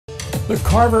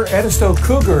The Edisto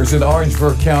Cougars in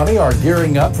Orangeburg County are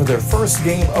gearing up for their first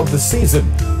game of the season.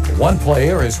 One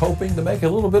player is hoping to make a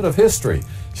little bit of history.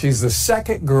 She's the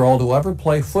second girl to ever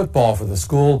play football for the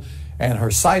school, and her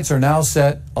sights are now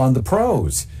set on the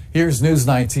pros. Here's News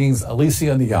 19's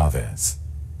Alicia Nieves.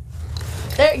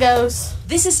 There it goes.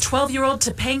 This is 12-year-old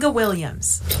Tapanga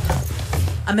Williams,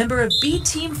 a member of B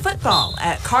team football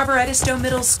at Edisto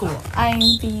Middle School. I'm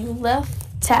the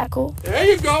left tackle. There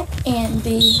you go. And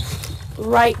the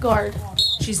right guard.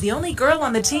 She's the only girl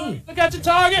on the team. Look at your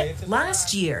target.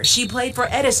 Last year, she played for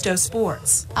Edisto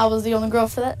Sports. I was the only girl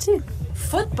for that too.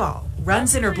 Football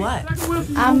runs in her blood.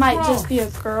 I might just be a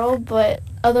girl, but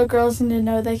other girls need to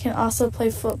know they can also play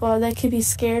football. They could be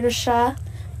scared or shy,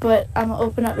 but I'm going to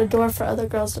open up the door for other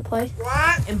girls to play.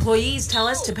 Employees tell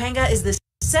us Tapanga is the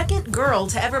second girl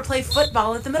to ever play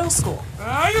football at the middle school.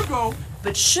 There you go.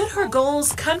 But should her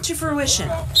goals come to fruition,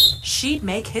 she'd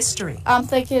make history. I'm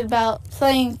thinking about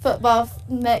playing football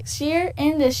next year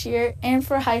and this year and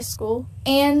for high school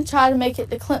and try to make it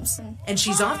to Clemson. And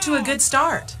she's off to a good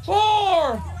start.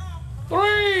 4,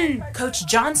 3. Coach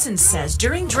Johnson says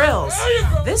during drills,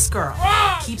 this girl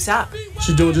keeps up.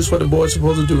 She's doing just what the boy's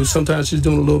supposed to do. Sometimes she's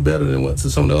doing a little better than what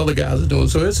some of the other guys are doing.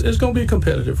 So it's going to be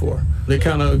competitive for her. They're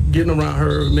kind of getting around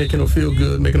her, making her feel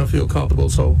good, making her feel comfortable.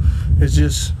 So it's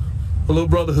just a little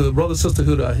brotherhood,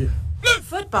 brother-sisterhood out here.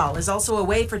 Football is also a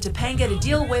way for Tapanga to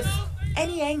deal with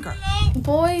any anger.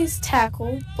 Boys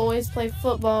tackle, boys play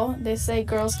football. They say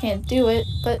girls can't do it,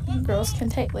 but girls can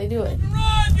technically do it.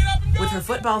 With her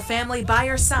football family by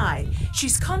her side,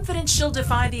 she's confident she'll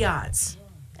defy the odds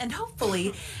and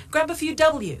hopefully grab a few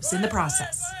W's in the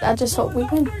process. I just hope we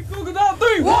win.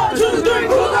 1, 2,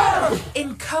 3,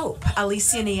 In Cope,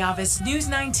 Alicia Nieves, News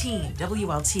 19,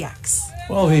 WLTX.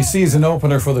 Well, the season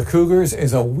opener for the Cougars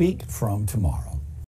is a week from tomorrow.